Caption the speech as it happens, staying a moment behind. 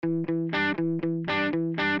Hello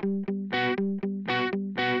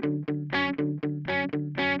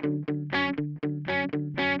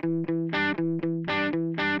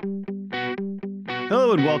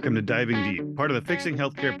and welcome to Diving Deep, part of the Fixing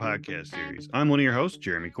Healthcare podcast series. I'm one of your hosts,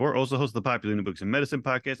 Jeremy Core, also host of the popular New Books in Medicine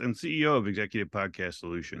podcast and CEO of Executive Podcast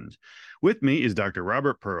Solutions. With me is Dr.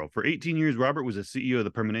 Robert Pearl. For 18 years, Robert was the CEO of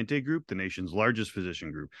the Permanente Group, the nation's largest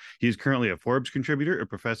physician group. He is currently a Forbes contributor, a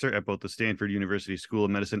professor at both the Stanford University School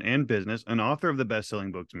of Medicine and Business, an author of the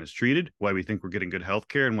best-selling books Mistreated, Why We Think We're Getting Good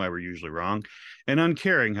Healthcare and Why We're Usually Wrong, and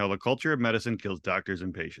Uncaring, How the Culture of Medicine Kills Doctors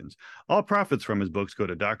and Patients. All profits from his books go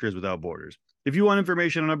to Doctors Without Borders. If you want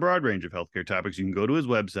information on a broad range of healthcare topics, you can go to his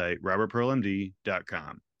website,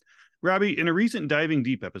 robertpearlmd.com. Robbie, in a recent Diving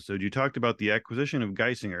Deep episode, you talked about the acquisition of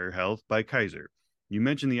Geisinger Health by Kaiser. You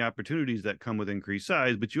mentioned the opportunities that come with increased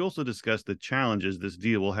size, but you also discussed the challenges this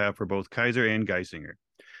deal will have for both Kaiser and Geisinger.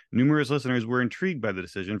 Numerous listeners were intrigued by the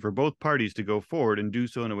decision for both parties to go forward and do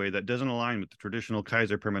so in a way that doesn't align with the traditional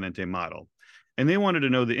Kaiser Permanente model. And they wanted to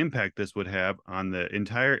know the impact this would have on the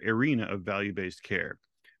entire arena of value-based care.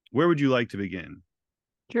 Where would you like to begin?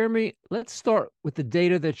 Jeremy, let's start with the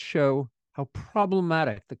data that show how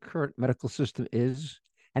problematic the current medical system is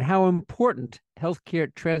and how important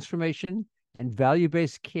healthcare transformation and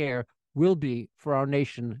value-based care will be for our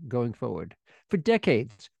nation going forward. For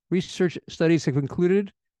decades, research studies have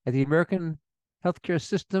concluded that the American healthcare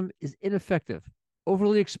system is ineffective,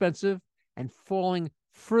 overly expensive, and falling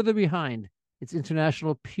further behind its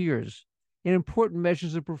international peers in important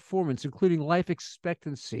measures of performance, including life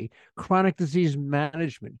expectancy, chronic disease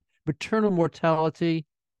management, maternal mortality,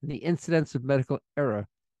 and the incidence of medical error.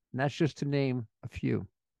 And that's just to name a few.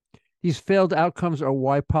 These failed outcomes are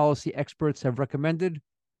why policy experts have recommended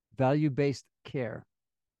value-based care.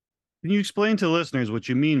 Can you explain to listeners what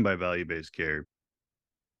you mean by value-based care?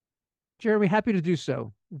 Jeremy, happy to do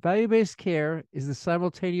so. Value-based care is the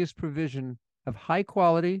simultaneous provision of high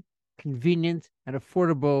quality, convenient, and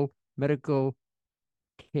affordable medical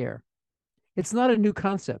care. It's not a new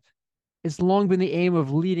concept. It's long been the aim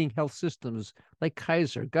of leading health systems like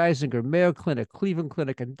Kaiser, Geisinger, Mayo Clinic, Cleveland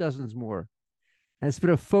Clinic, and dozens more. And it's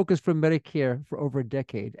been a focus for Medicare for over a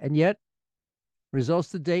decade. And yet, results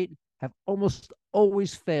to date have almost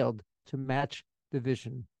always failed to match the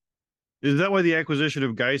vision. Is that why the acquisition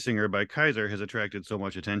of Geisinger by Kaiser has attracted so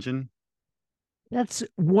much attention? That's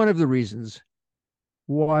one of the reasons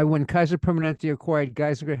why when Kaiser Permanente acquired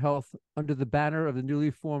Geisinger Health under the banner of the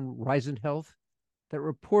newly formed Risant Health, that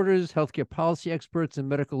reporters, healthcare policy experts, and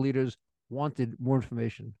medical leaders wanted more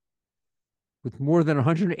information. With more than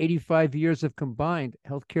 185 years of combined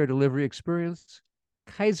healthcare delivery experience,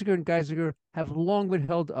 Kaiser and Geisinger have long been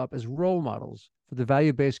held up as role models for the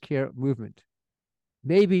value-based care movement.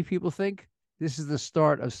 Maybe people think this is the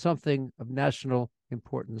start of something of national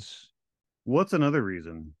importance. What's another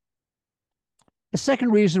reason? The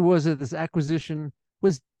second reason was that this acquisition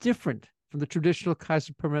was different from the traditional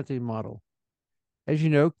Kaiser Permanente model. As you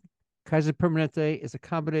know, Kaiser Permanente is a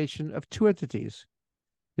combination of two entities.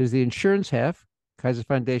 There's the insurance half, Kaiser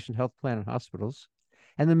Foundation Health Plan and Hospitals,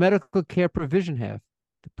 and the medical care provision half,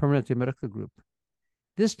 the Permanente Medical Group.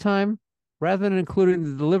 This time, rather than including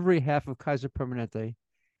the delivery half of Kaiser Permanente,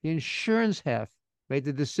 the insurance half made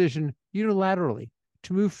the decision unilaterally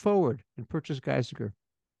to move forward and purchase Geisinger.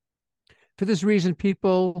 For this reason,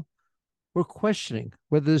 people were questioning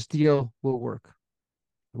whether this deal will work.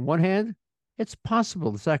 On one hand, it's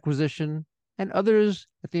possible this acquisition and others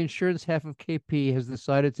that the insurance half of KP has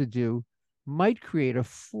decided to do might create a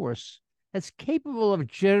force that's capable of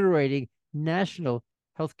generating national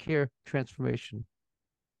healthcare transformation.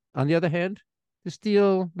 On the other hand, this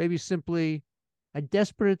deal may be simply a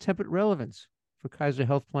desperate attempt at relevance for Kaiser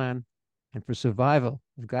Health Plan and for survival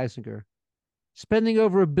of Geisinger. Spending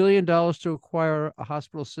over $1 billion to acquire a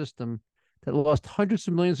hospital system that lost hundreds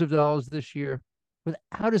of millions of dollars this year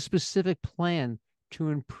without a specific plan to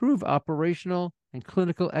improve operational and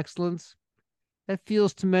clinical excellence, that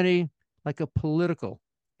feels to many like a political,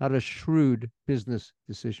 not a shrewd business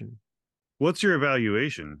decision. What's your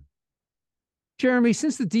evaluation? Jeremy,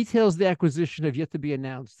 since the details of the acquisition have yet to be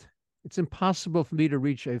announced, it's impossible for me to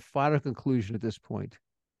reach a final conclusion at this point.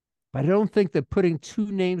 But I don't think that putting two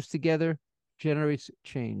names together generates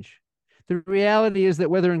change. The reality is that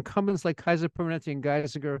whether incumbents like Kaiser Permanente and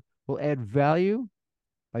Geisinger will add value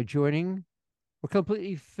by joining or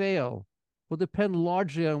completely fail will depend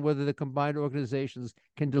largely on whether the combined organizations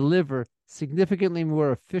can deliver significantly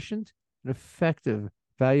more efficient and effective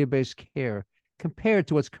value-based care compared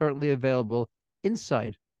to what's currently available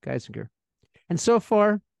inside Geisinger. And so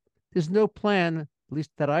far, there's no plan, at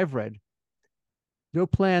least that I've read, no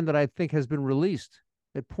plan that I think has been released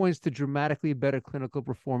that points to dramatically better clinical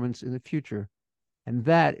performance in the future. And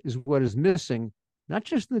that is what is missing, not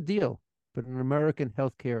just in the deal, but in American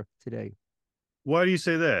healthcare today. Why do you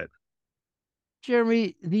say that?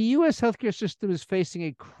 Jeremy, the U.S. healthcare system is facing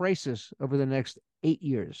a crisis over the next 8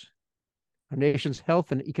 years. Our nation's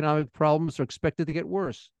health and economic problems are expected to get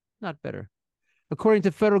worse, not better. According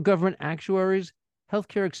to federal government actuaries,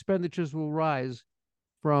 healthcare expenditures will rise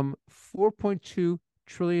from $4.2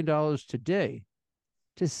 trillion today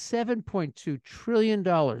to $7.2 trillion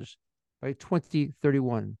by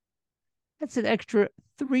 2031. That's an extra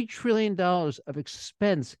 $3 trillion of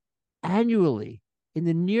expense annually in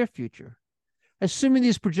the near future. Assuming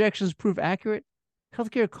these projections prove accurate,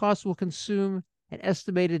 healthcare costs will consume an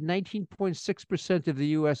estimated 19.6% of the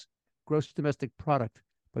U.S. gross domestic product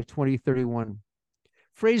by 2031.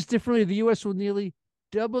 Phrased differently, the U.S. will nearly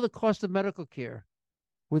double the cost of medical care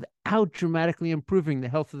without dramatically improving the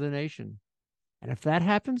health of the nation. And if that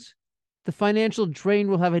happens, the financial drain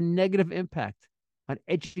will have a negative impact on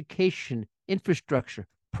education, infrastructure,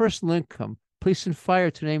 personal income, police and fire,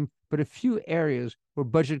 to name but a few areas where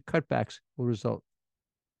budget cutbacks will result.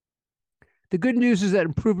 The good news is that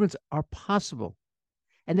improvements are possible,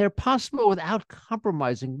 and they're possible without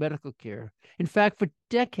compromising medical care. In fact, for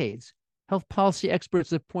decades, health policy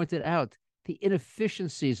experts have pointed out the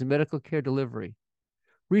inefficiencies in medical care delivery.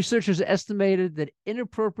 Researchers estimated that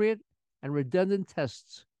inappropriate and redundant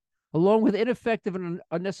tests, along with ineffective and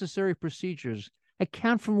unnecessary procedures,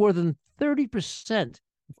 account for more than 30%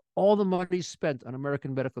 of all the money spent on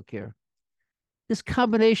American medical care. This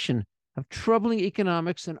combination of troubling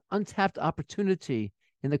economics and untapped opportunity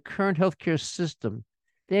in the current healthcare system,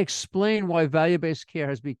 they explain why value-based care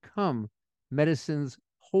has become medicine's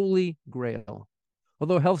holy grail.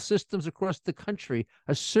 Although health systems across the country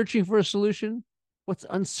are searching for a solution, what's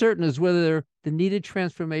uncertain is whether the needed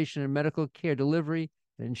transformation in medical care delivery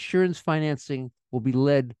and insurance financing will be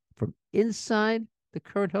led from inside the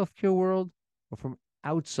current healthcare world or from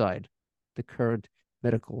outside the current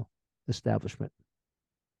medical establishment.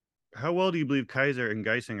 How well do you believe Kaiser and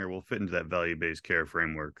Geisinger will fit into that value-based care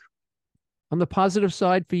framework? On the positive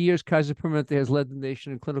side, for years, Kaiser Permanente has led the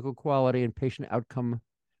nation in clinical quality and patient outcome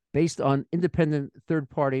based on independent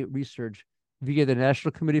third-party research via the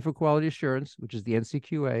National Committee for Quality Assurance, which is the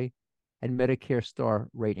NCQA, and Medicare Star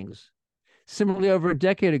ratings. Similarly, over a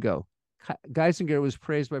decade ago, Geisinger was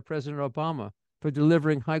praised by President Obama for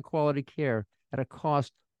delivering high-quality care at a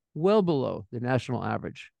cost well below the national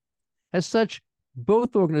average. As such,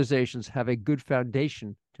 both organizations have a good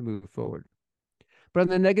foundation to move forward. But on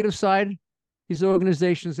the negative side, these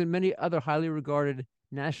organizations and many other highly regarded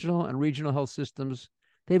national and regional health systems,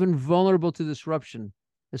 they've been vulnerable to disruption,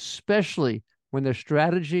 especially when their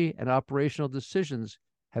strategy and operational decisions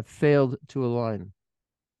have failed to align.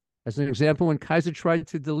 As an example, when Kaiser tried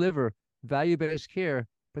to deliver value-based care,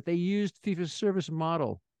 but they used fee-for-service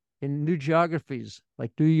model in new geographies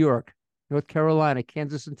like New York, North Carolina,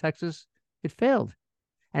 Kansas, and Texas, it failed.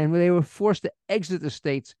 And they were forced to exit the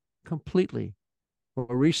states completely.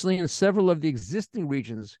 More recently, in several of the existing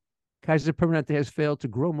regions, Kaiser Permanente has failed to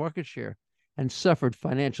grow market share and suffered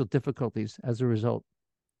financial difficulties as a result.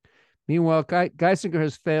 Meanwhile, Geisinger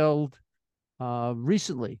has failed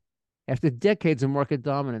recently after decades of market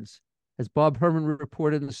dominance. As Bob Herman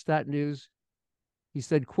reported in the Stat News, he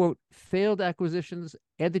said, quote, failed acquisitions,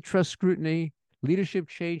 antitrust scrutiny, leadership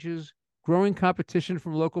changes, growing competition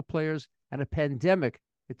from local players, and a pandemic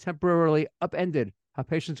that temporarily upended how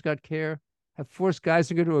patients got care have forced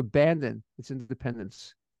Geisinger to abandon its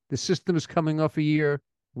independence. The system is coming off a year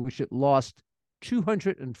in which it lost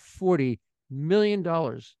 $240 million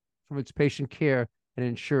from its patient care and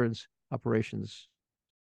insurance operations.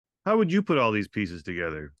 How would you put all these pieces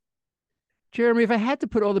together? Jeremy, if I had to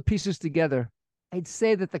put all the pieces together, I'd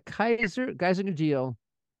say that the Geisinger deal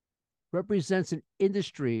represents an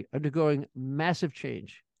industry undergoing massive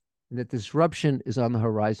change and that disruption is on the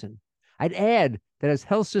horizon. I'd add that as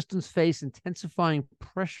health systems face intensifying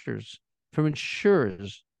pressures from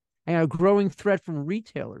insurers and a growing threat from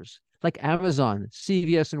retailers like Amazon,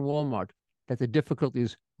 CVS, and Walmart, that the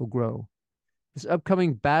difficulties will grow. This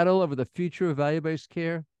upcoming battle over the future of value-based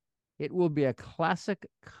care, it will be a classic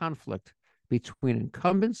conflict between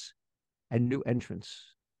incumbents and new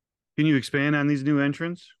entrants. Can you expand on these new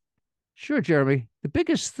entrants? Sure, Jeremy. The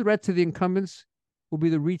biggest threat to the incumbents will be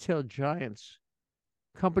the retail giants,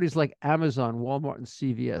 companies like Amazon, Walmart, and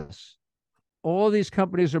CVS. All these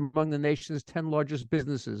companies are among the nation's 10 largest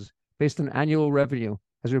businesses based on annual revenue,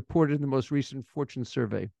 as reported in the most recent Fortune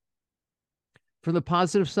survey. From the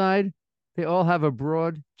positive side, they all have a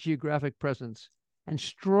broad geographic presence and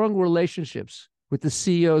strong relationships with the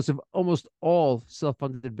CEOs of almost all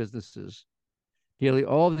self-funded businesses. Nearly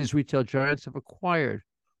all of these retail giants have acquired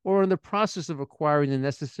or are in the process of acquiring the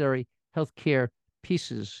necessary healthcare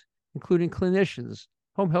pieces, including clinicians,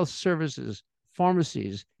 home health services,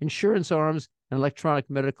 pharmacies, insurance arms, and electronic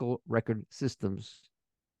medical record systems.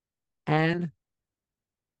 And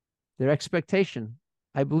their expectation,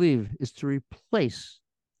 I believe, is to replace,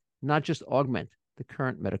 not just augment, the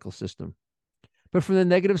current medical system. But from the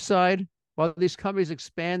negative side, while these companies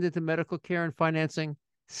expand into medical care and financing,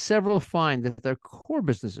 several find that their core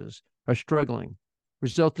businesses are struggling,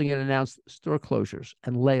 resulting in announced store closures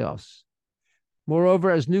and layoffs. Moreover,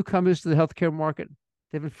 as newcomers to the healthcare market,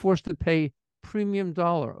 they've been forced to pay premium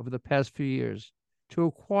dollar over the past few years to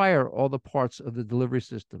acquire all the parts of the delivery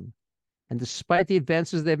system. And despite the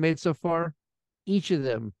advances they've made so far, each of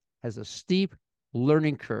them has a steep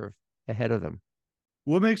learning curve ahead of them.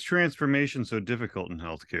 What makes transformation so difficult in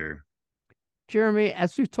healthcare? Jeremy,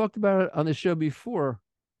 as we've talked about it on the show before,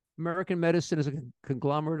 American medicine is a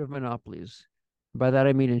conglomerate of monopolies. By that,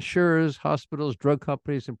 I mean insurers, hospitals, drug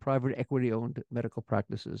companies, and private equity-owned medical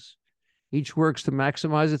practices. Each works to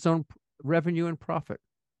maximize its own revenue and profit.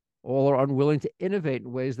 All are unwilling to innovate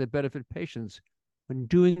in ways that benefit patients, when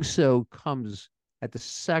doing so comes at the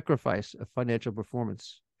sacrifice of financial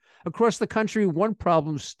performance. Across the country, one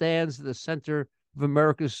problem stands at the center of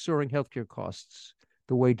America's soaring healthcare costs: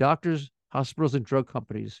 the way doctors, hospitals, and drug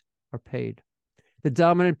companies are paid. The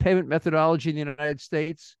dominant payment methodology in the United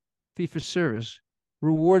States, fee-for-service,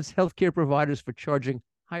 rewards healthcare providers for charging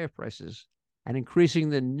higher prices and increasing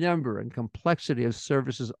the number and complexity of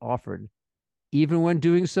services offered. Even when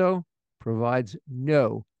doing so, provides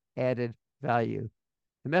no added value.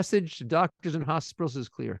 The message to doctors and hospitals is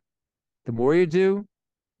clear. The more you do,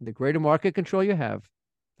 the greater market control you have,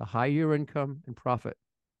 the higher your income and profit.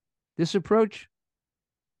 This approach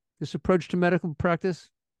to medical practice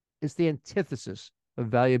is the antithesis of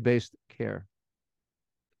value-based care.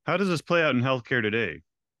 How does this play out in healthcare today?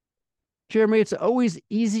 Jeremy, it's always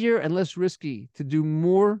easier and less risky to do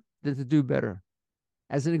more than to do better.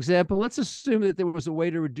 As an example, let's assume that there was a way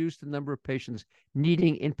to reduce the number of patients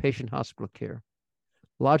needing inpatient hospital care.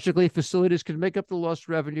 Logically, facilities could make up the lost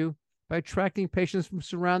revenue by attracting patients from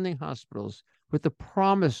surrounding hospitals with the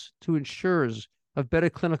promise to insurers of better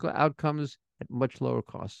clinical outcomes at much lower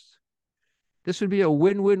costs. This would be a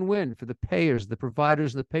win-win-win for the payers, the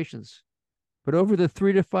providers, and the patients. But over the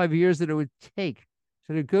 3 to 5 years that it would take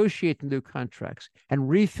to negotiate the new contracts and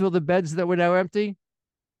refill the beds that were now empty,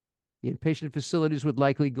 the inpatient facilities would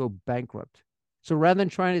likely go bankrupt. So rather than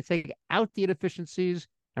trying to take out the inefficiencies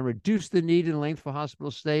and reduce the need and length for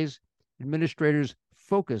hospital stays, administrators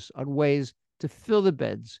focus on ways to fill the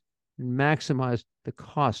beds and maximize the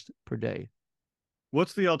cost per day.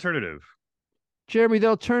 What's the alternative? Jeremy, the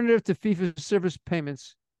alternative to fee-for-service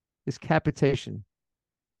payments is capitation.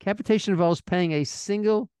 Capitation involves paying a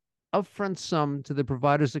single upfront sum to the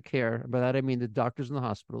providers of care, and by that I mean the doctors and the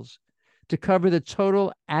hospitals, to cover the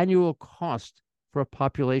total annual cost for a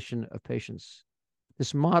population of patients.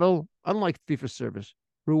 This model, unlike fee-for-service,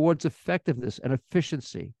 rewards effectiveness and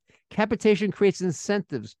efficiency. Capitation creates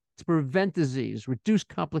incentives to prevent disease, reduce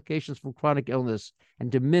complications from chronic illness,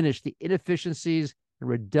 and diminish the inefficiencies and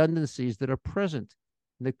redundancies that are present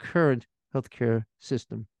in the current healthcare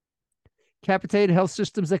system. Capitated health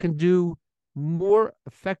systems that can do more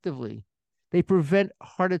effectively, they prevent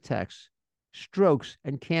heart attacks, strokes,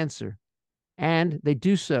 and cancer. And they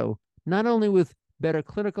do so not only with better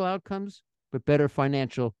clinical outcomes, but better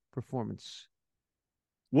financial performance.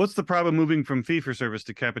 What's the problem moving from fee-for-service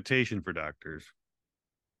to capitation for doctors?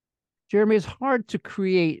 Jeremy, it's hard to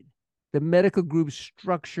create the medical group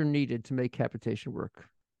structure needed to make capitation work.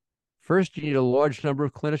 First, you need a large number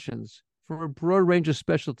of clinicians from a broad range of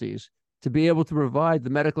specialties to be able to provide the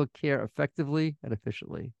medical care effectively and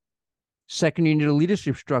efficiently. Second, you need a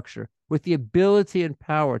leadership structure with the ability and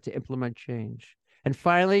power to implement change. And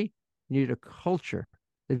finally, you need a culture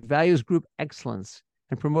that values group excellence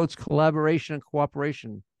and promotes collaboration and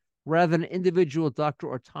cooperation rather than individual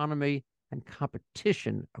doctor autonomy and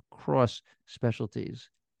competition across specialties.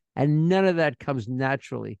 And none of that comes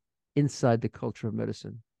naturally inside the culture of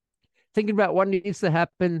medicine. Thinking about what needs to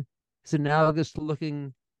happen is analogous to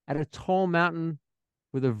looking at a tall mountain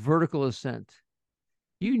with a vertical ascent.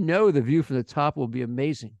 You know the view from the top will be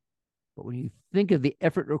amazing, but when you think of the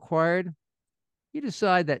effort required, you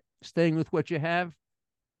decide that staying with what you have,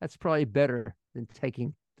 that's probably better than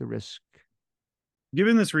taking the risk.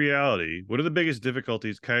 Given this reality, what are the biggest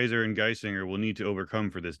difficulties Kaiser and Geisinger will need to overcome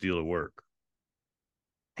for this deal to work?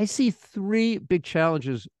 I see 3 big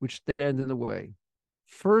challenges which stand in the way.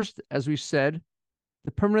 First, as we said,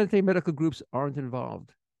 The Permanente medical groups aren't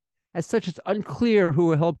involved. As such, it's unclear who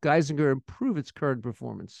will help Geisinger improve its current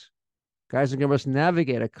performance. Geisinger must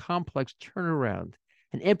navigate a complex turnaround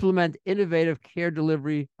and implement innovative care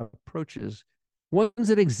delivery approaches, ones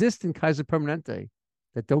that exist in Kaiser Permanente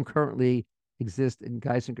that don't currently exist in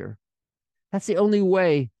Geisinger. That's the only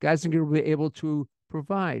way Geisinger will be able to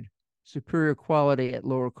provide superior quality at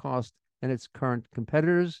lower cost than its current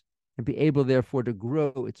competitors and be able, therefore, to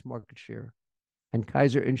grow its market share. And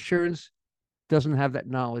Kaiser Insurance doesn't have that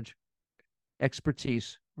knowledge,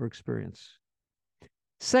 expertise, or experience.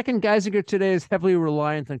 Second, Geisinger today is heavily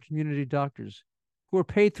reliant on community doctors who are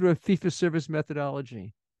paid through a fee-for-service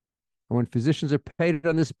methodology. And when physicians are paid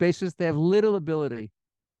on this basis, they have little ability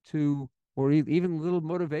to, or even little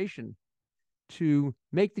motivation to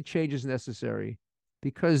make the changes necessary,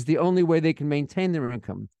 because the only way they can maintain their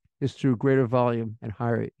income is through greater volume and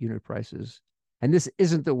higher unit prices. And this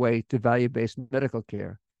isn't the way to value-based medical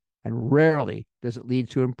care, and rarely does it lead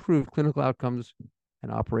to improved clinical outcomes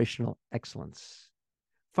and operational excellence.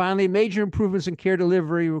 Finally, major improvements in care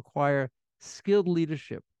delivery require skilled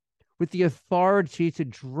leadership with the authority to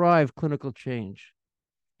drive clinical change.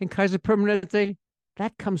 In Kaiser Permanente,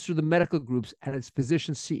 that comes through the medical groups and its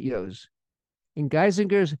physician CEOs. In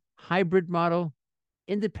Geisinger's hybrid model,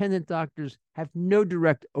 independent doctors have no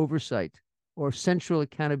direct oversight or central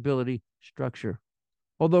accountability structure.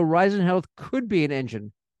 Although Rising Health could be an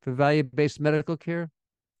engine for value-based medical care,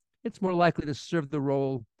 it's more likely to serve the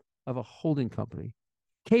role of a holding company,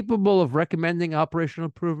 capable of recommending operational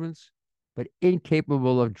improvements, but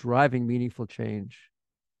incapable of driving meaningful change.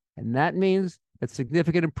 And that means that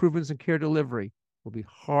significant improvements in care delivery will be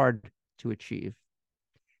hard to achieve.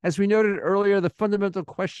 As we noted earlier, the fundamental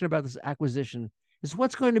question about this acquisition is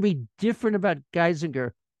what's going to be different about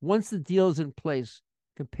Geisinger once the deal is in place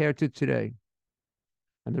compared to today.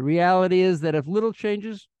 And the reality is that if little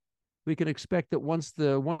changes, we can expect that once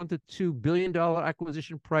the $1 to $2 billion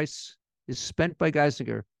acquisition price is spent by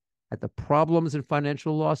Geisinger, that the problems and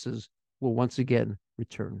financial losses will once again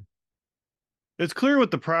return. It's clear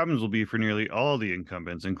what the problems will be for nearly all the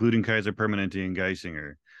incumbents, including Kaiser Permanente and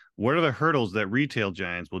Geisinger. What are the hurdles that retail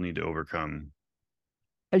giants will need to overcome?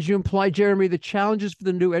 As you imply, Jeremy, the challenges for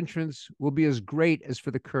the new entrants will be as great as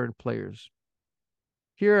for the current players.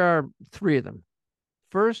 Here are three of them.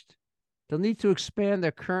 First, they'll need to expand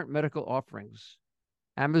their current medical offerings.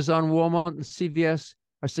 Amazon, Walmart, and CVS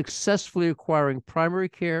are successfully acquiring primary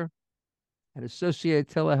care and associated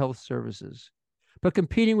telehealth services. But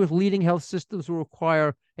competing with leading health systems will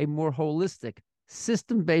require a more holistic,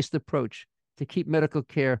 system-based approach to keep medical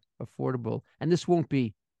care affordable. And this won't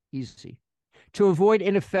be easy. To avoid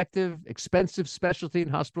ineffective, expensive specialty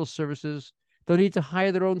and hospital services, they'll need to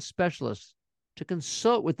hire their own specialists to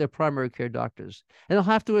consult with their primary care doctors. And they'll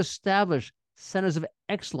have to establish centers of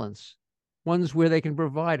excellence, ones where they can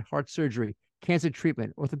provide heart surgery, cancer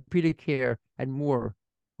treatment, orthopedic care, and more,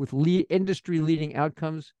 with industry-leading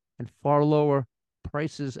outcomes and far lower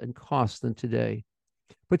prices and costs than today.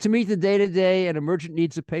 But to meet the day-to-day and emergent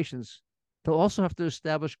needs of patients, they'll also have to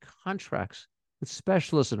establish contracts with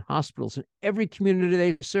specialists and hospitals in every community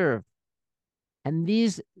they serve. And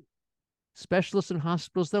these specialists and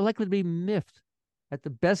hospitals, they're likely to be miffed at the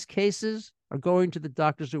best cases are going to the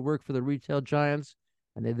doctors who work for the retail giants,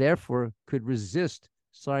 and they therefore could resist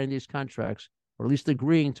signing these contracts, or at least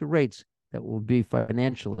agreeing to rates that will be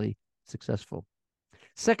financially successful.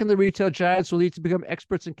 Second, the retail giants will need to become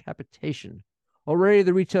experts in capitation. Already,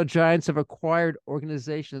 the retail giants have acquired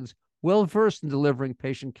organizations well-versed in delivering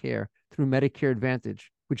patient care through Medicare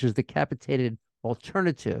Advantage, which is the capitated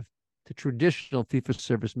alternative to traditional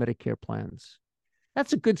fee-for-service Medicare plans.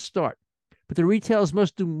 That's a good start, but the retailers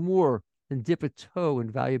must do more than dip a toe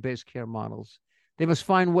in value-based care models. They must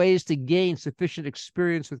find ways to gain sufficient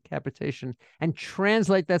experience with capitation and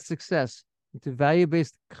translate that success into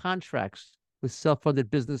value-based contracts with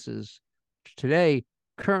self-funded businesses, which today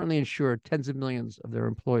currently insure tens of millions of their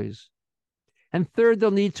employees. And third,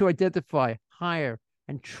 they'll need to identify, hire,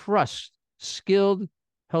 and trust skilled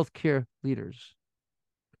healthcare leaders.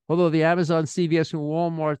 Although the Amazon, CVS, and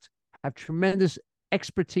Walmart have tremendous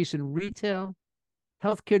expertise in retail,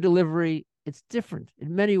 healthcare delivery, it's different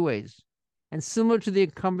in many ways. And similar to the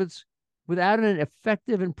incumbents, without an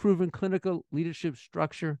effective and proven clinical leadership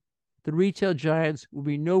structure, the retail giants will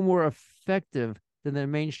be no more effective than their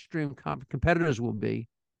mainstream competitors will be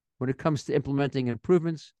when it comes to implementing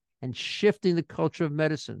improvements and shifting the culture of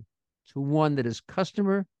medicine to one that is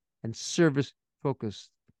customer and service focused.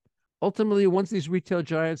 Ultimately, once these retail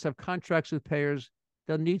giants have contracts with payers,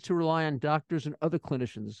 they'll need to rely on doctors and other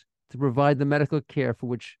clinicians to provide the medical care for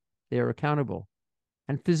which they are accountable.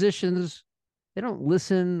 And physicians, They don't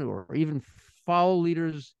listen or even follow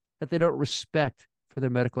leaders that they don't respect for their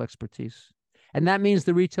medical expertise. And that means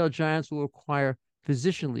the retail giants will require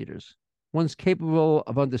physician leaders, ones capable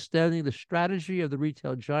of understanding the strategy of the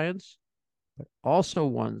retail giants, but also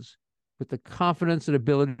ones with the confidence and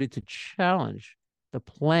ability to challenge the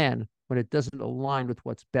plan when it doesn't align with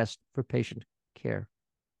what's best for patient care.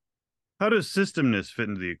 How does system-ness fit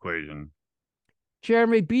into the equation?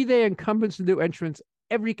 Jeremy, be they incumbents and new entrants,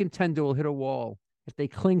 every contender will hit a wall if they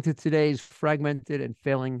cling to today's fragmented and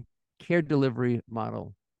failing care delivery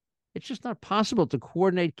model. It's just not possible to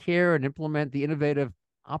coordinate care and implement the innovative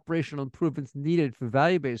operational improvements needed for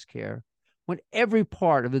value-based care when every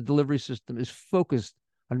part of the delivery system is focused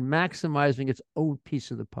on maximizing its own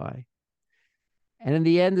piece of the pie. And in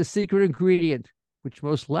the end, the secret ingredient, which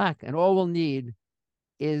most lack and all will need,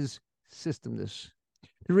 is system-ness.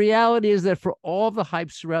 The reality is that for all the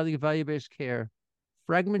hype surrounding value-based care,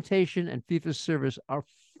 fragmentation and fee-for-service are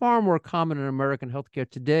far more common in American healthcare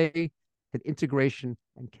today than integration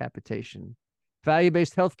and capitation.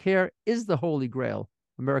 Value-based healthcare is the holy grail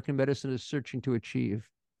American medicine is searching to achieve.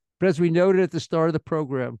 But as we noted at the start of the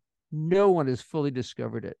program, no one has fully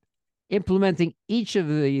discovered it. Implementing each of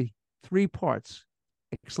the three parts,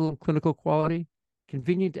 excellent clinical quality,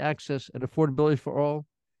 convenient access, and affordability for all,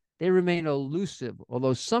 they remain elusive.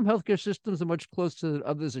 Although some healthcare systems are much closer than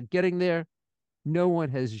others at getting there, no one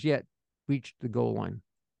has yet reached the goal line.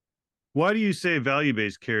 Why do you say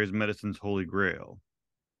value-based care is medicine's holy grail?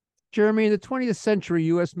 Jeremy, in the 20th century,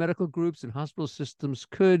 U.S. medical groups and hospital systems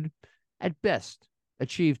could, at best,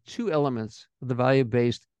 achieve two elements of the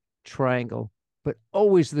value-based triangle, but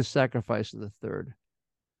always the sacrifice of the third.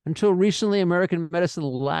 Until recently, American medicine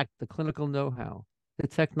lacked the clinical know-how, the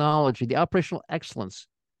technology, the operational excellence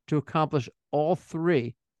to accomplish all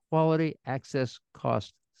three: quality, access,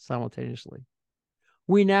 cost simultaneously.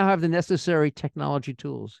 We now have the necessary technology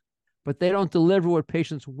tools, but they don't deliver what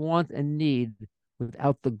patients want and need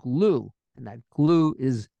without the glue, and that glue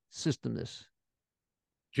is system-ness.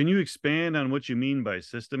 Can you expand on what you mean by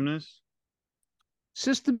system-ness?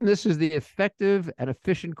 System-ness is the effective and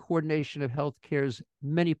efficient coordination of healthcare's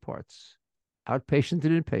many parts: outpatient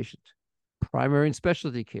and inpatient, primary and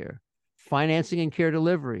specialty care, financing and care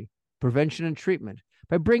delivery, prevention and treatment.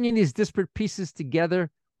 By bringing these disparate pieces together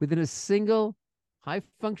within a single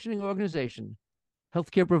high-functioning organization,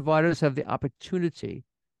 healthcare providers have the opportunity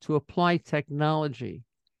to apply technology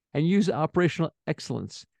and use operational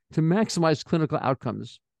excellence to maximize clinical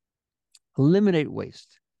outcomes, eliminate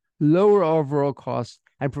waste, lower overall costs,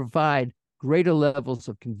 and provide greater levels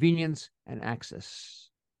of convenience and access.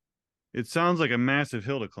 It sounds like a massive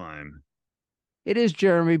hill to climb. It is,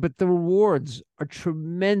 Jeremy, but the rewards are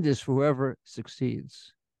tremendous for whoever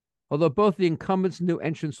succeeds. Although both the incumbents and new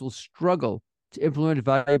entrants will struggle to implement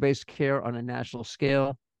value-based care on a national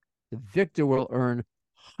scale, the victor will earn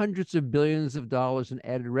hundreds of billions of dollars in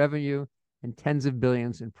added revenue and tens of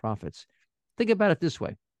billions in profits. Think about it this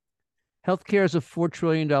way. Healthcare is a $4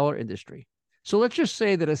 trillion industry. So let's just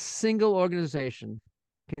say that a single organization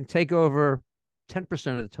can take over 10%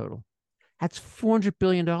 of the total. That's $400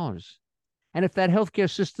 billion. And if that healthcare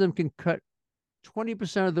system can cut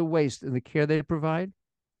 20% of the waste in the care they provide,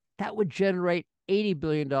 that would generate $80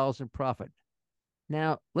 billion in profit.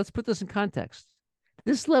 Now, let's put this in context.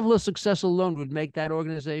 This level of success alone would make that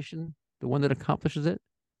organization, the one that accomplishes it,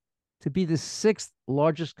 to be the sixth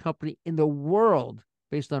largest company in the world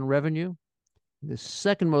based on revenue, the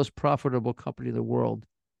second most profitable company in the world,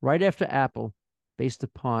 right after Apple, based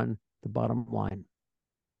upon the bottom line.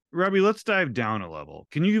 Robbie, let's dive down a level.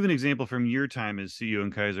 Can you give an example from your time as CEO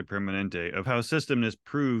in Kaiser Permanente of how system-ness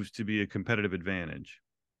proves to be a competitive advantage?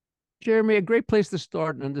 Jeremy, a great place to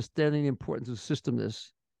start in understanding the importance of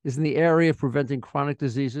system-ness is in the area of preventing chronic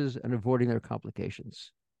diseases and avoiding their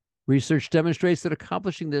complications. Research demonstrates that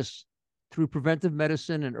accomplishing this through preventive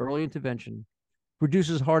medicine and early intervention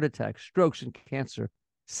reduces heart attacks, strokes, and cancer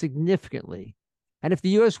significantly. And if the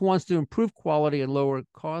U.S. wants to improve quality and lower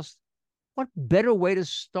costs, what better way to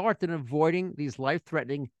start than avoiding these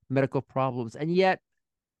life-threatening medical problems? And yet,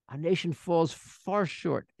 our nation falls far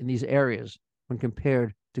short in these areas when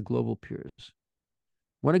compared to global peers.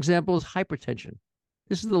 One example is hypertension.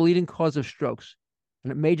 This is the leading cause of strokes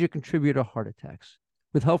and a major contributor to heart attacks.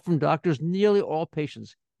 With help from doctors, nearly all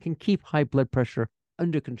patients can keep high blood pressure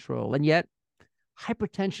under control. And yet,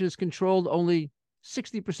 hypertension is controlled only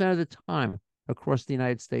 60% of the time across the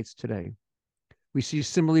United States today. We see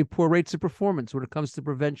similarly poor rates of performance when it comes to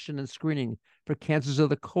prevention and screening for cancers of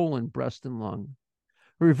the colon, breast, and lung.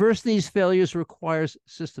 Reverse these failures requires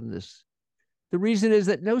system-ness. The reason is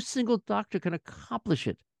that no single doctor can accomplish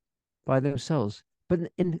it by themselves, But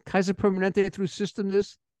in Kaiser Permanente through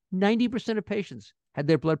system-ness, 90% of patients had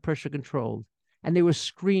their blood pressure controlled, and they were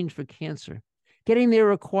screened for cancer. Getting there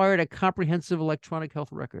required a comprehensive electronic health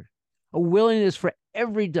record, a willingness for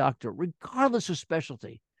every doctor, regardless of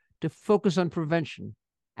specialty, to focus on prevention,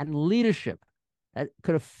 and leadership that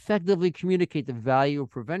could effectively communicate the value of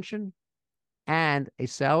prevention, and a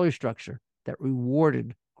salary structure that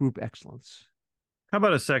rewarded group excellence. How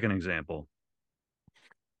about a second example?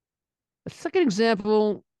 A second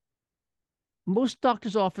example, most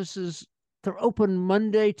doctors' offices, they're open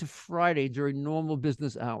Monday to Friday during normal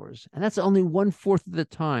business hours. And that's only 1/4 of the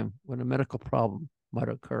time when a medical problem might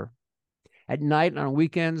occur. At night and on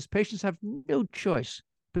weekends, patients have no choice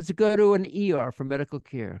but to go to an ER for medical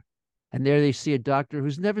care. And there they see a doctor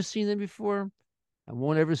who's never seen them before and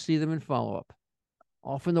won't ever see them in follow-up.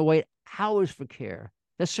 Often they wait hours for care.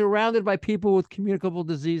 They're surrounded by people with communicable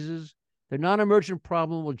diseases. Their non-emergent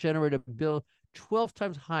problem will generate a bill 12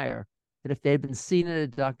 times higher than if they had been seen in a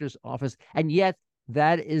doctor's office. And yet,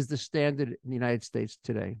 that is the standard in the United States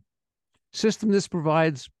today. system-ness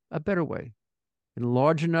provides a better way. In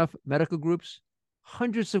large enough medical groups,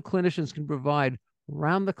 hundreds of clinicians can provide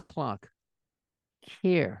round-the-clock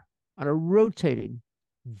care on a rotating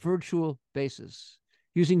virtual basis,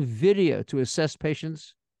 using video to assess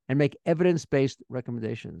patients and make evidence-based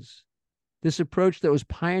recommendations. This approach that was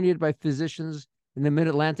pioneered by physicians in the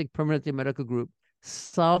Mid-Atlantic Permanente Medical Group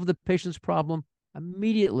solved the patient's problem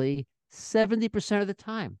immediately 70% of the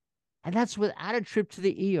time. And that's without a trip to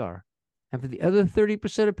the ER. And for the other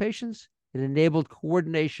 30% of patients, it enabled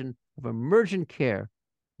coordination of emergent care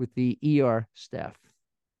with the ER staff.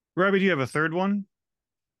 Robbie, do you have a third one?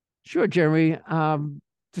 Sure, Jeremy.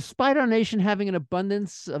 Despite our nation having an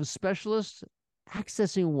abundance of specialists,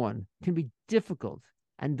 accessing one can be difficult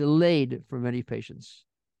and delayed for many patients.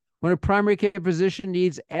 When a primary care physician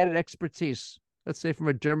needs added expertise, let's say from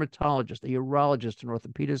a dermatologist, a urologist, an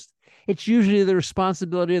orthopedist, it's usually the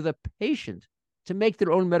responsibility of the patient to make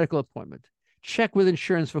their own medical appointment, check with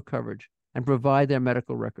insurance for coverage, and provide their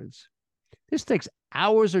medical records. This takes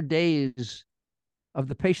hours or days of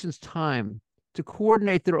the patient's time to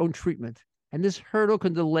coordinate their own treatment, and this hurdle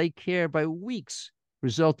can delay care by weeks,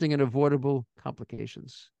 resulting in avoidable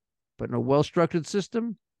complications. But in a well-structured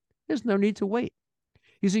system, there's no need to wait.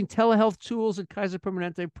 Using telehealth tools at Kaiser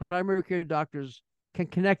Permanente, primary care doctors can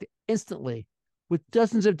connect instantly with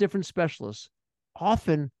dozens of different specialists,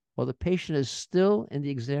 often while the patient is still in the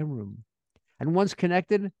exam room. And once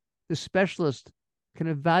connected, the specialist can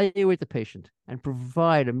evaluate the patient and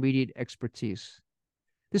provide immediate expertise.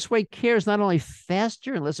 This way, care is not only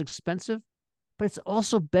faster and less expensive, but it's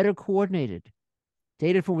also better coordinated.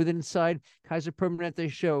 Data from within inside Kaiser Permanente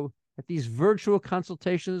show that these virtual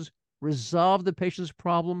consultations resolve the patient's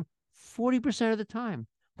problem 40% of the time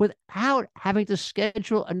without having to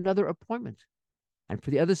schedule another appointment. And for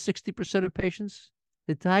the other 60% of patients,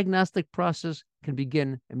 the diagnostic process can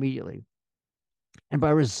begin immediately. And by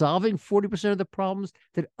resolving 40% of the problems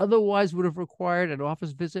that otherwise would have required an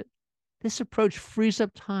office visit, this approach frees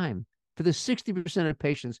up time for the 60% of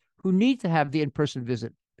patients who need to have the in-person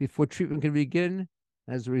visit before treatment can begin.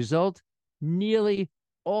 As a result, nearly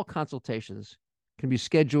all consultations can be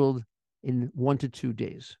scheduled in 1 to 2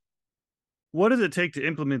 days. What does it take to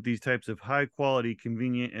implement these types of high-quality,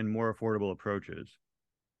 convenient, and more affordable approaches?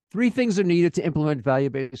 3 things are needed to implement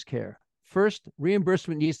value-based care. First,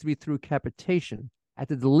 reimbursement needs to be through capitation at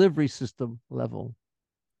the delivery system level.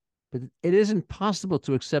 But it isn't possible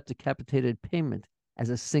to accept a capitated payment as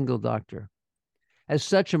a single doctor. As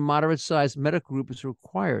such, a moderate-sized medical group is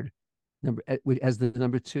required as the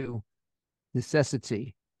number 2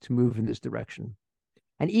 necessity to move in this direction.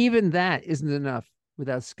 And even that isn't enough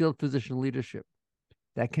without skilled physician leadership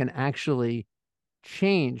that can actually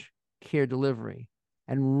change care delivery.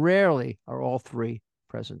 And rarely are all 3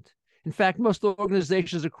 present. In fact, most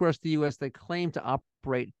organizations across the U.S. that claim to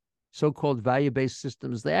operate so-called value-based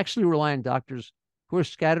systems, they actually rely on doctors who are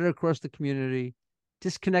scattered across the community,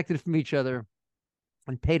 disconnected from each other,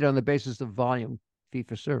 and paid on the basis of volume, fee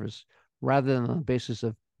for service, rather than on the basis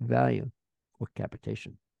of value or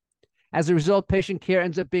capitation. As a result, patient care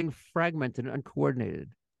ends up being fragmented and uncoordinated.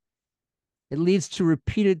 It leads to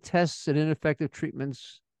repeated tests and ineffective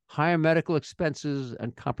treatments, higher medical expenses,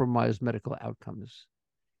 and compromised medical outcomes.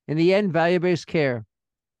 In the end, value-based care,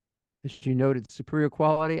 as you noted, superior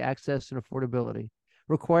quality, access, and affordability,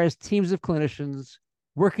 requires teams of clinicians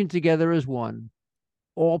working together as one,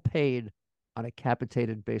 all paid on a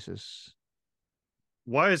capitated basis.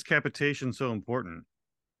 Why is capitation so important?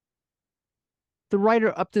 The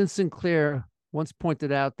writer Upton Sinclair once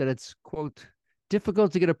pointed out that it's, quote,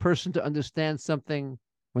 difficult to get a person to understand something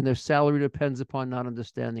when their salary depends upon not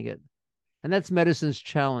understanding it. And that's medicine's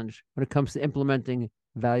challenge when it comes to implementing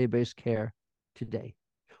value-based care today.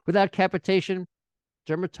 Without capitation,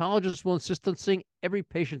 dermatologists will insist on seeing every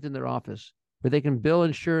patient in their office, where they can bill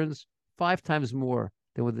insurance 5 times more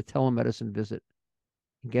than with a telemedicine visit.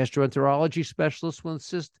 And gastroenterology specialists will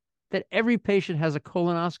insist that every patient has a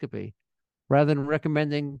colonoscopy, rather than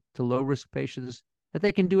recommending to low-risk patients that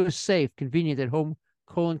they can do a safe, convenient at-home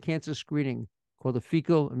colon cancer screening called a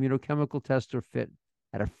fecal immunochemical test or FIT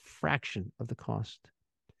at a fraction of the cost.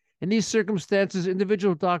 In these circumstances,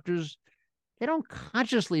 individual doctors, they don't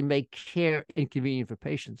consciously make care inconvenient for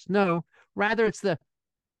patients. No, rather it's the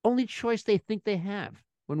only choice they think they have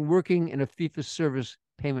when working in a fee-for-service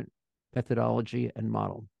payment methodology and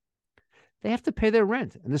model. They have to pay their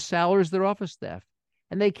rent and the salaries of their office staff,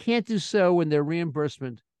 and they can't do so when their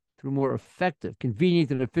reimbursement through more effective,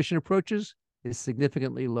 convenient, and efficient approaches is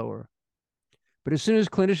significantly lower. But as soon as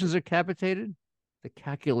clinicians are capitated, the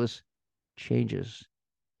calculus changes.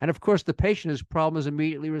 And of course, the patient whose problem is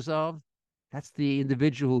immediately resolved, that's the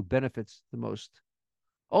individual who benefits the most.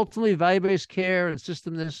 Ultimately, value-based care and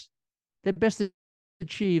system-ness, they're best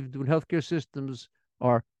achieved when healthcare systems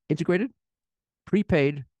are integrated,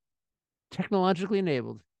 prepaid, technologically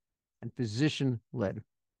enabled, and physician-led.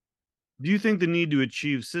 Do you think the need to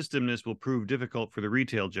achieve system-ness will prove difficult for the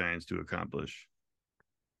retail giants to accomplish?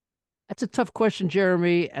 That's a tough question,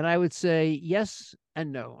 Jeremy, and I would say yes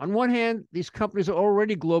and no. On one hand, these companies are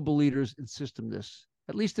already global leaders in system-ness,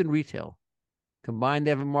 at least in retail. Combined, they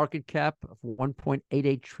have a market cap of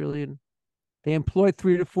 1.88 trillion. They employ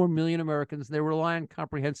 3 to 4 million Americans, and they rely on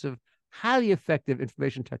comprehensive, highly effective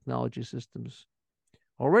information technology systems.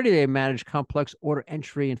 Already, they manage complex order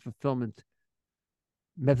entry and fulfillment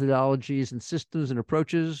methodologies and systems and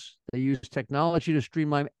approaches. They use technology to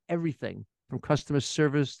streamline everything from customer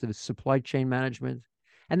service to supply chain management,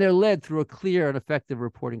 and they're led through a clear and effective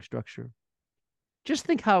reporting structure. Just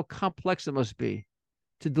think how complex it must be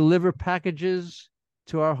to deliver packages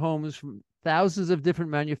to our homes from thousands of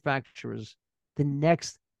different manufacturers the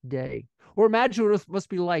next day. Or imagine what it must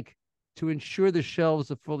be like to ensure the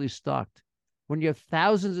shelves are fully stocked when you have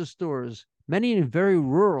thousands of stores, many in very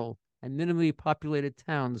rural and minimally populated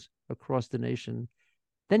towns across the nation.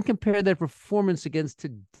 Then compare their performance against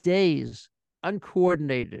today's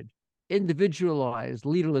uncoordinated, individualized,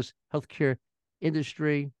 leaderless healthcare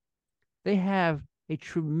industry. They have a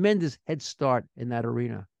tremendous head start in that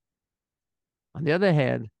arena. On the other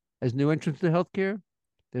hand, as new entrants to healthcare,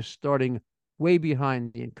 they're starting way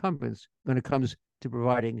behind the incumbents when it comes to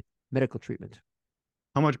providing medical treatment.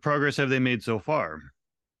 How much progress have they made so far?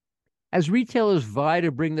 As retailers vie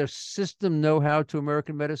to bring their system know-how to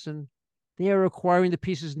American medicine, they are acquiring the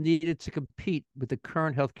pieces needed to compete with the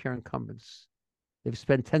current healthcare incumbents. They've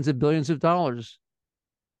spent tens of billions of dollars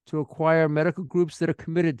to acquire medical groups that are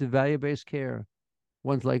committed to value-based care,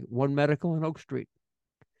 ones like One Medical and Oak Street.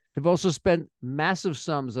 They've also spent massive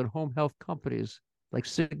sums on home health companies like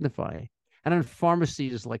Signify and on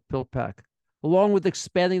pharmacies like PillPack, along with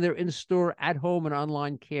expanding their in-store, at-home, and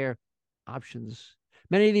online care options.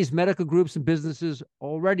 Many of these medical groups and businesses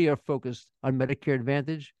already are focused on Medicare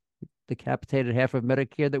Advantage, the capitated half of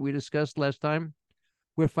Medicare that we discussed last time,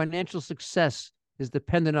 where financial success is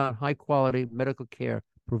dependent on high-quality medical care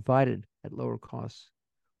provided at lower costs.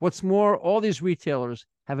 What's more, all these retailers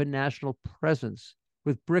have a national presence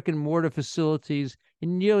with brick-and-mortar facilities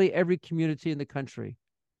in nearly every community in the country,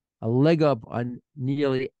 a leg up on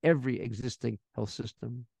nearly every existing health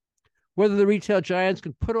system. Whether the retail giants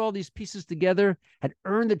can put all these pieces together and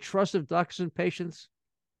earn the trust of doctors and patients,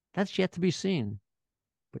 that's yet to be seen.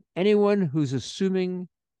 But anyone who's assuming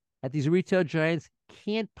that these retail giants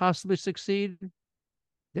can't possibly succeed,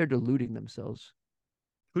 they're deluding themselves.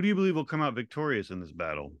 Who do you believe will come out victorious in this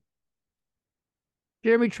battle?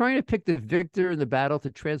 Jeremy, trying to pick the victor in the battle to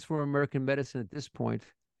transform American medicine at this point,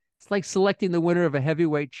 it's like selecting the winner of a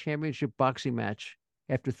heavyweight championship boxing match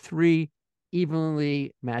after 3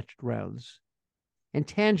 evenly matched rounds.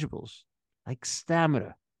 Intangibles like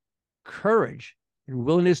stamina, courage, and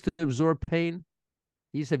willingness to absorb pain,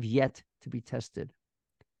 these have yet to be tested.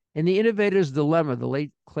 In The Innovator's Dilemma, the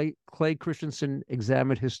late Clay Christensen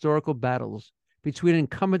examined historical battles between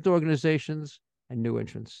incumbent organizations and new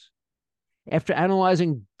entrants. After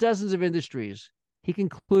analyzing dozens of industries, he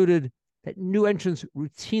concluded that new entrants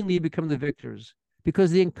routinely become the victors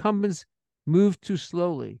because the incumbents move too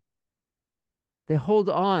slowly. They hold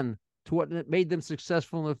on to what made them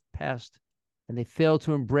successful in the past, and they fail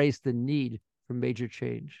to embrace the need for major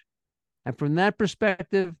change. And from that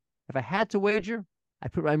perspective, if I had to wager, I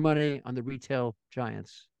put my money on the retail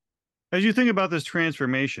giants. As you think about this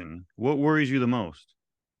transformation, what worries you the most?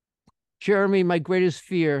 Jeremy, my greatest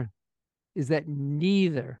fear is that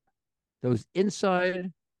neither those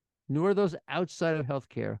inside nor those outside of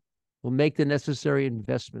healthcare will make the necessary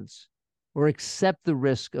investments or accept the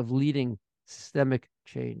risk of leading systemic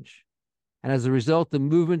change. And as a result, the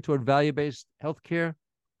movement toward value-based healthcare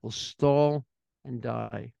will stall and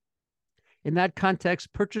die. In that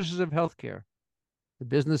context, purchasers of healthcare, the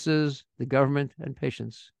businesses, the government, and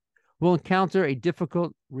patients, will encounter a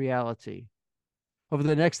difficult reality. Over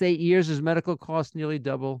the next 8 years, as medical costs nearly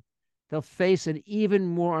double, they'll face an even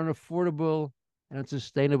more unaffordable and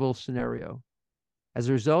unsustainable scenario. As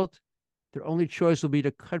a result, their only choice will be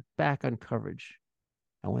to cut back on coverage.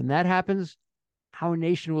 And when that happens, our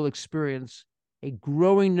nation will experience a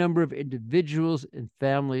growing number of individuals and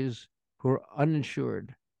families who are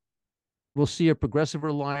uninsured. We'll see a progressive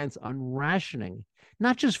reliance on rationing,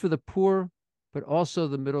 not just for the poor, but also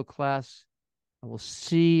the middle class. And we'll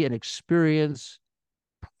see and experience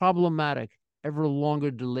problematic, ever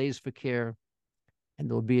longer delays for care. And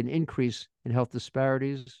there will be an increase in health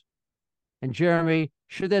disparities. And Jeremy,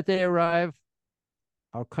 should that day arrive,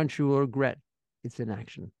 our country will regret its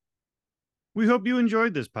inaction. We hope you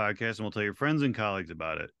enjoyed this podcast and will tell your friends and colleagues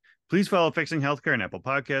about it. Please follow Fixing Healthcare on Apple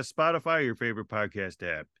Podcasts, Spotify, or your favorite podcast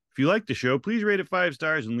app. If you like the show, please rate it 5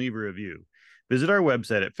 stars and leave a review. Visit our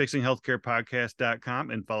website at fixinghealthcarepodcast.com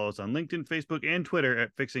and follow us on LinkedIn, Facebook, and Twitter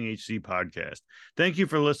at Fixing HC Podcast. Thank you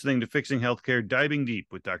for listening to Fixing Healthcare Diving Deep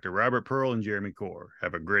with Dr. Robert Pearl and Jeremy Corr.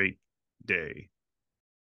 Have a great day.